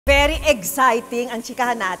Very exciting ang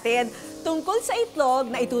chikahan natin tungkol sa itlog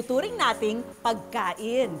na ituturing nating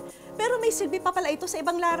pagkain. Pero may silbi pa pala ito sa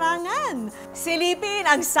ibang larangan. Silipin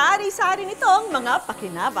ang sari-sari nitong mga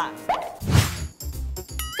pakinabang.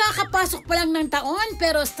 Kakapasok pa lang ng taon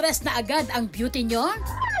pero stress na agad ang beauty nyo?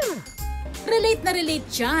 Relate na relate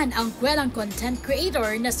dyan ang kwelang content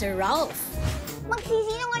creator na si Ralph.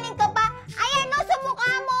 Magsisinungaling ka pa? Ayan o, sa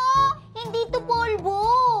mukha mo! Hindi to polvo!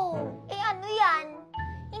 Eh ano yan?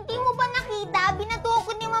 Hindi mo ba nakita?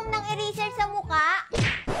 Binatuko ni ma'am ng eraser sa mukha?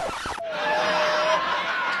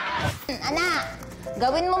 Anak,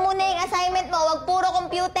 gawin mo muna yung assignment mo, wag puro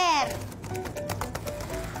computer.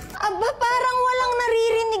 Aba, parang walang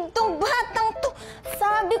naririnig tong batang to.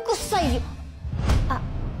 Sabi ko sa'yo.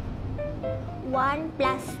 1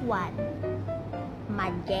 plus 1.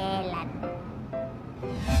 Magellan.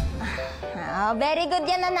 Very good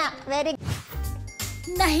yan, anak. Very good.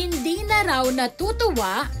 Na hindi na raw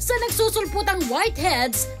natutuwa sa nagsusulputang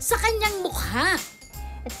whiteheads sa kanyang mukha.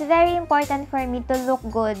 It's very important for me to look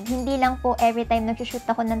good. Hindi lang po every time nagsushoot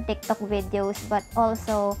ako ng TikTok videos, but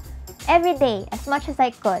also every day, as much as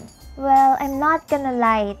I could. Well, I'm not gonna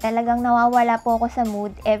lie. Talagang nawawala po ako sa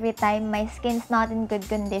mood every time my skin's not in good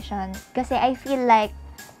condition. Kasi I feel like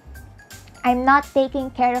I'm not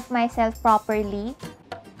taking care of myself properly.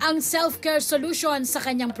 Ang self-care solution sa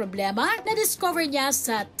kanyang problema na-discover niya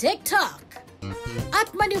sa TikTok. At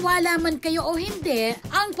maniwala man kayo o hindi,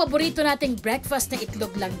 ang paborito nating breakfast na itlog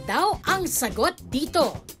lang daw ang sagot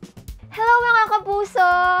dito. Hello mga kapuso!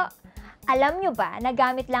 Alam nyo ba na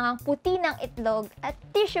gamit lang ang puti ng itlog at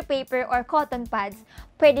tissue paper or cotton pads,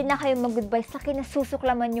 pwede na kayong mag-goodbye sa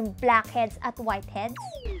kinasusuklaman yung blackheads at whiteheads?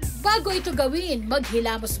 Bago ito gawin,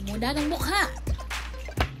 maghilamos muna ng mukha.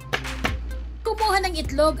 Kumuha ng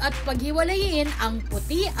itlog at paghiwalayin ang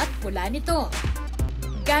puti at pula nito.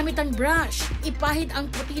 Gamit ang brush, ipahid ang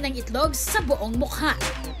puti ng itlog sa buong mukha.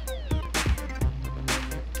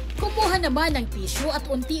 Kumuha naman ng tissue at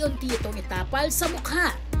unti-unti itong itapal sa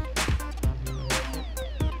mukha.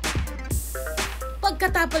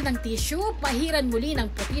 Pagkatapal ng tissue, pahiran muli ng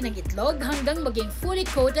puti ng itlog hanggang maging fully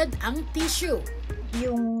coated ang tissue.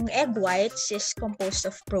 Yung egg whites is composed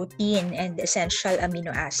of protein and essential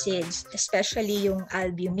amino acids, especially yung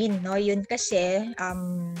albumin, no? Yun kasi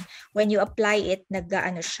when you apply it,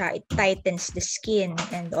 it tightens the skin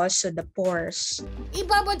and also the pores.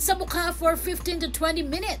 Ibabad sa mukha for 15 to 20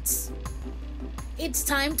 minutes. It's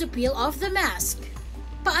time to peel off the mask.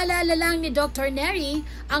 Paalala lang ni Dr. Neri,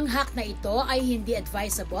 ang hack na ito ay hindi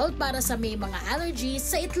advisable para sa may mga allergies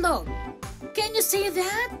sa itlog. Can you say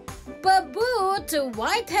that? Babu to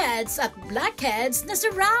whiteheads at blackheads na si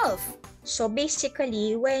Ralph. So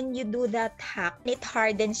basically, when you do that hack, it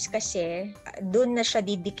hardens kasi, dun na siya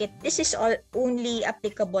didikit. This is all only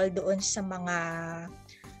applicable doon sa mga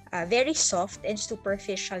very soft and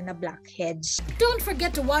superficial na blackheads. Don't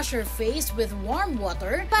forget to wash your face with warm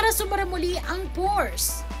water para sumara muli ang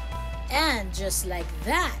pores. And just like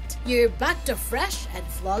that, you're back to fresh and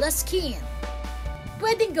flawless skin.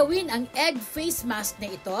 Pwedeng gawin ang egg face mask na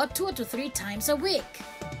ito 2 to 3 times a week.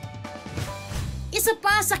 Isa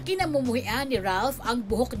pa sa kinamumuhian ni Ralph ang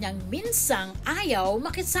buhok niyang minsang ayaw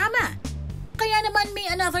makisama. Kaya naman may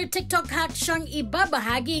another TikTok hack siyang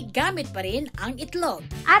ibabahagi gamit pa rin ang itlog.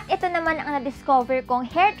 At ito naman ang na-discover kong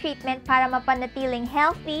hair treatment para mapanatiling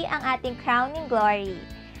healthy ang ating crowning glory.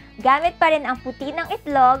 Gamit pa rin ang puti ng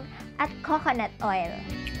itlog at coconut oil.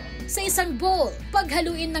 Sa isang bowl,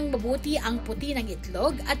 paghaluin ng mabuti ang puti ng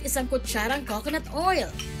itlog at isang kutsarang coconut oil.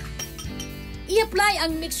 I-apply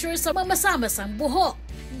ang mixture sa mamasamasang buhok.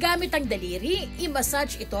 Gamit ang daliri,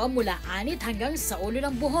 i-massage ito mula anit hanggang sa ulo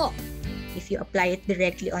ng buhok. If you apply it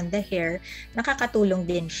directly on the hair, nakakatulong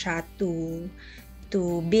din siya to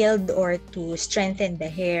build or to strengthen the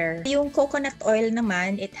hair. Yung coconut oil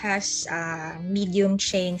naman, it has medium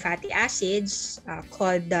chain fatty acids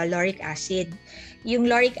called lauric acid. Yung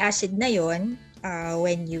lauric acid na yon,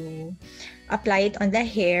 when you apply it on the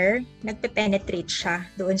hair, nagpe-penetrate siya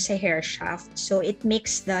doon sa hair shaft. So it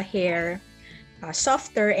makes the hair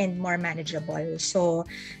softer and more manageable. So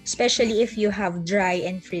especially if you have dry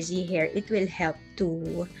and frizzy hair, it will help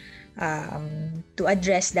to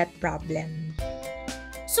address that problem.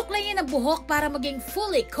 Suklayin ang buhok para maging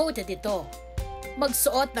fully coated ito.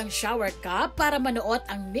 Magsuot ng shower cap para manuot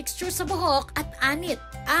ang mixture sa buhok at anit.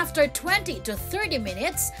 After 20 to 30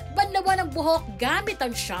 minutes, banlawan ang buhok gamit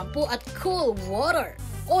ang shampoo at cool water.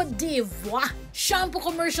 O diva! Shampoo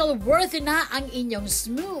commercial worthy na ang inyong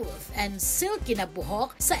smooth and silky na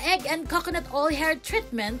buhok sa egg and coconut oil hair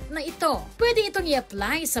treatment na ito. Pwede itong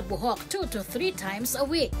i-apply sa buhok 2 to 3 times a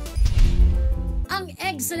week. Ang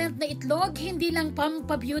excellent na itlog hindi lang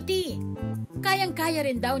pampabeauty. Kayang-kaya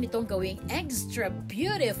rin daw nitong gawing extra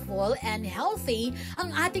beautiful and healthy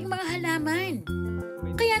ang ating mga halaman.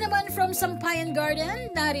 Kaya naman from Sampayan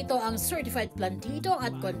Garden, narito ang certified plantito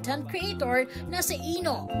at content creator na si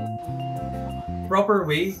Ino. Proper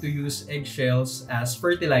way to use eggshells as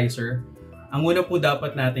fertilizer. Ang una po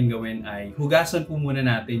dapat natin gawin ay hugasan po muna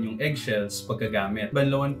natin yung eggshells pagkagamit.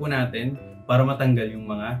 Banlawan po natin para matanggal yung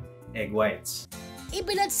mga egg whites.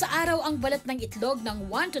 Ibilad sa araw ang balat ng itlog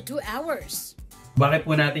ng 1 to 2 hours. Bakit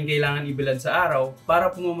po natin kailangan ibilad sa araw?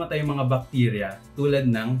 Para pumamatay yung mga bakterya tulad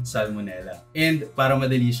ng salmonella and para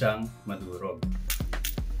madali siyang madurog.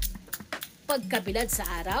 Pagkabilad sa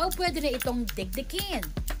araw, pwede na itong dikdikin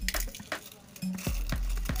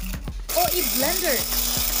o i-blender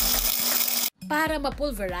para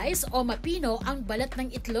mapulverize o mapino ang balat ng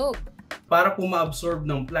itlog. Para po ma-absorb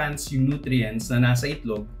ng plants yung nutrients na nasa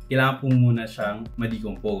itlog, kailangan po muna siyang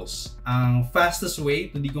ma-decompose. Ang fastest way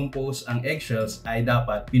to decompose ang eggshells ay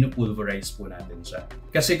dapat pinupulverize po natin siya.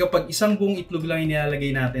 Kasi kapag isang buong itlog lang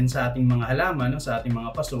inilalagay natin sa ating mga halaman, sa ating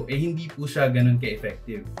mga paso, hindi po siya ganun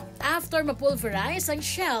ka-effective. After mapulverize ang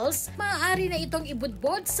shells, maaari na itong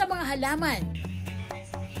ibudbod sa mga halaman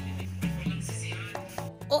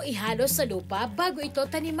o ihalos sa lupa bago ito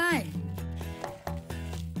taniman.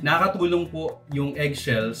 Nakakatulong po yung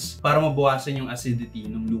eggshells para mabawasan yung acidity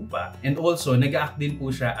ng lupa. And also, nag-act din po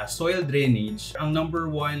siya as soil drainage. Ang number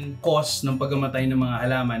one cause ng pagkamatay ng mga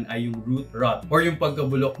halaman ay yung root rot or yung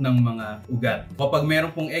pagkabulok ng mga ugat. Kapag meron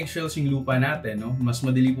pong eggshells yung lupa natin, mas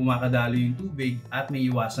madali po makadalo yung tubig at may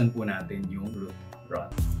iwasan po natin yung root rot.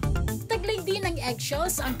 Taglay din ng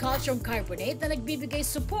eggshells ang calcium carbonate na nagbibigay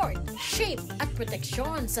support, shape at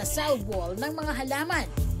proteksyon sa cell wall ng mga halaman.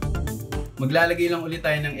 Maglalagay lang ulit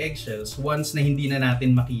tayo ng eggshells once na hindi na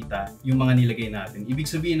natin makita yung mga nilagay natin. Ibig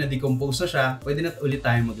sabihin na decompose na siya, pwede na ulit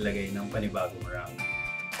tayo maglagay ng panibagong round.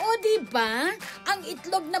 O diba? Ang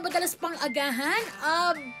itlog na madalas pang agahan,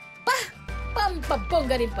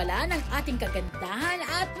 pampabongga rin pala ng ating kagandahan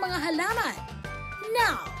at mga halaman.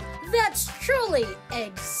 Now, that's truly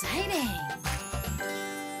exciting!